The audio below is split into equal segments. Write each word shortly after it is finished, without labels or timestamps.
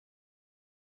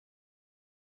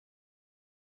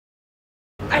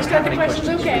I start the questions?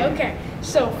 Okay.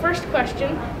 So, first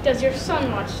question, does your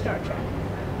son watch Star Trek?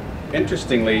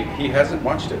 Interestingly, he hasn't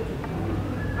watched it.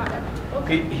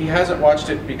 Okay. He hasn't watched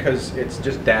it because it's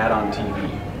just Dad on TV.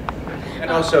 And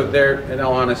also, in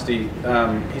all honesty,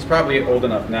 he's probably old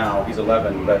enough now, he's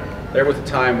 11, but there was a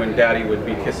time when Daddy would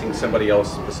be kissing somebody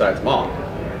else besides Mom.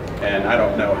 And I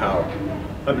don't know how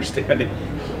understanding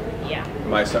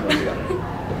my son would be.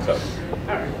 So.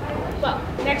 All right. Well,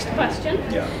 next question.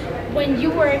 Yeah. When you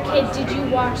were a kid, did you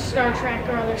watch Star Trek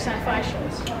or other sci-fi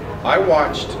shows? I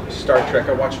watched Star Trek.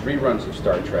 I watched reruns of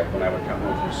Star Trek when I would come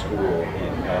home from school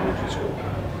in elementary school.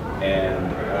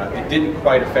 And it didn't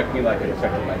quite affect me like it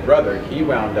affected my brother. He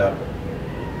wound up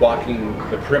walking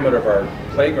the perimeter of our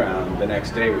playground the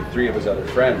next day with 3 of his other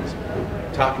friends,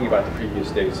 talking about the previous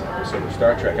day's episode of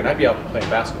Star Trek. And I'd be out playing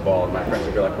basketball, and my friends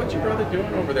would be like, "What's your brother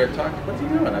doing over there talking? What's he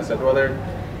doing?" I said, "Well, they're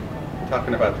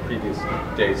talking about the previous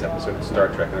day's episode of Star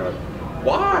Trek." And they're like,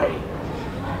 "Why?"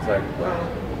 It's like, well,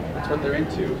 that's what they're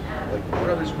into. Like, your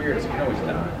brother's weird. I said, "No, he's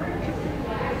not."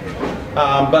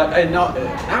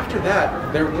 After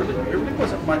that, there really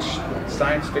wasn't much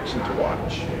science fiction to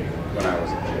watch when I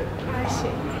was a kid. I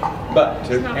see. But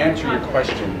to answer your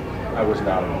question, I was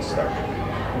not into Star Trek.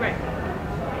 Right.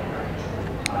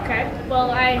 Okay.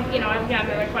 Well, I've got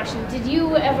another question. Did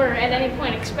you ever, at any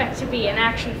point, expect to be an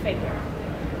action figure?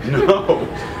 No,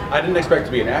 I didn't expect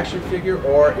to be an action figure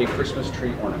or a Christmas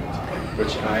tree ornament,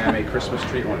 which I am a Christmas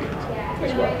tree ornament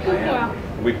as well. I am. Wow.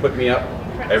 We put me up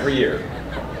every year.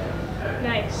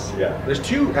 Nice. Yeah, there's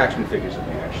 2 action figures of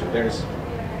me actually. There's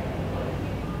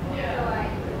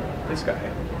this guy,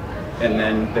 and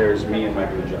then there's me in my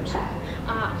blue jumpsuit.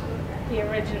 The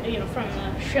original, from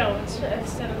the show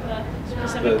instead of the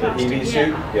specific The costume. EV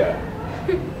suit? Yeah.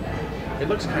 It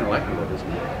looks kind of like me though,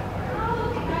 doesn't it?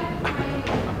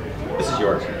 This is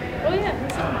yours. Oh yeah,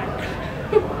 this is mine.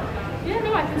 Yeah,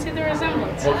 no, I can see the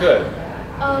resemblance. Well, good.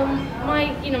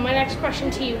 My next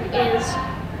question to you is,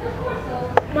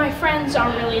 my friends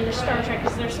aren't really into Star Trek.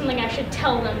 Is there something I should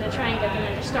tell them to try and get them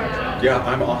into Star Trek? Yeah,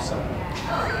 I'm awesome.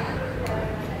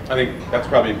 I think that's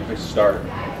probably a place to start.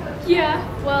 Yeah,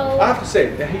 well... I have to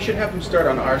say, he should have them start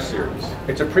on our series.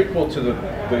 It's a prequel to the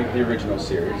original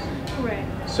series. Right.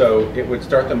 So it would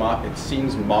start them off, it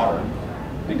seems modern,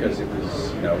 because it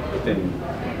was, within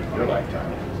your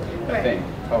lifetime, I think.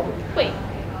 Oh. Wait,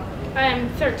 I am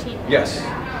 13. Yes,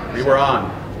 we were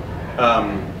on.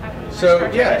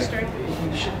 So yeah,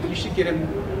 you should get him,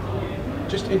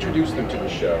 just introduce them to the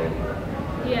show.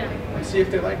 Yeah. And see if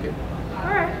they like it.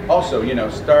 Alright. Also,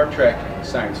 Star Trek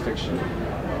science fiction,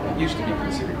 it used to be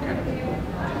considered kind of a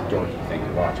dorky thing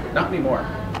to watch, but not anymore.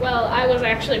 Well, I was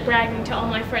actually bragging to all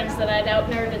my friends that I'd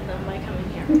out-nerded them by coming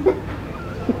here.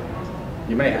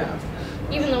 You may have.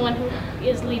 Even the one who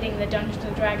is leading the Dungeons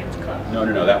and Dragons Club. No,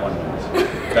 that one wins.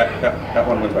 that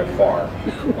one wins by far.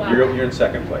 Wow. You're in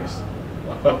second place.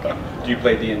 Okay. Do you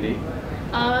play D&D?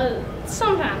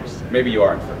 Sometimes. Maybe you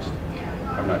are in first.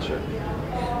 I'm not sure.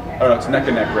 Oh no, it's neck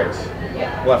and neck race.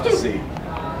 Yeah. We'll have to see.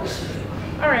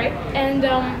 Alright, and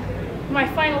my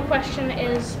final question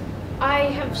is,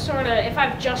 if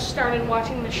I've just started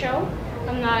watching the show,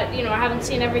 I'm not, I haven't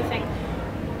seen everything.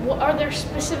 Are there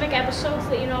specific episodes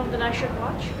that you know of that I should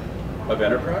watch? Of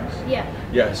Enterprise? Yeah.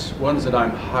 Yes, ones that I'm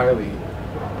highly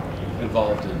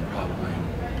involved in, probably.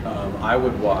 I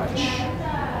would watch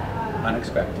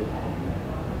Unexpected,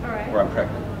 Alright. where I'm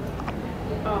pregnant.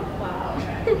 Oh, wow.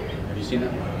 Have you seen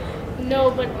that one?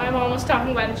 No, but my mom was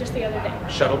talking about it just the other day.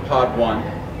 Shuttle Pod 1.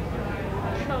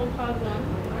 Shuttle Pod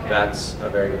 1. Okay. That's a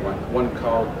very good one. One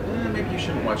called, maybe you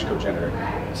shouldn't watch Cogenitor.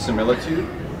 Similitude,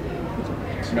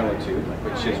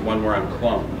 which is one where I'm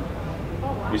cloned.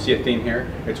 Oh, wow. You see a theme here?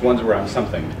 It's ones where I'm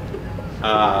something.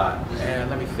 And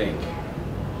let me think.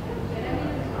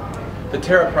 The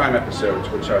Terra Prime episodes,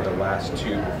 which are the last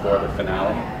 2 before the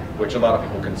finale, which a lot of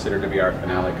people consider to be our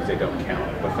finale because they don't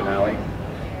count the finale.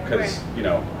 Because,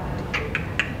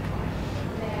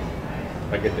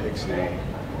 I get the Ixnay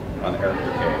on Eric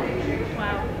Bouquet.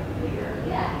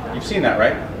 Wow. You've seen that,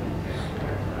 right?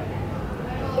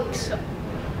 I think so.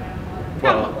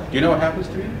 Well, do you know what happens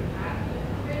to me?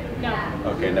 No.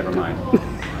 Okay, never mind.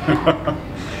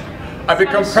 I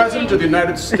become President of the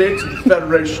United States of the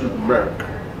Federation of America.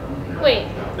 Wait.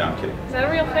 No, I'm kidding. Is that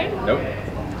a real thing? Nope.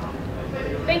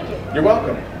 Thank you. You're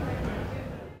welcome.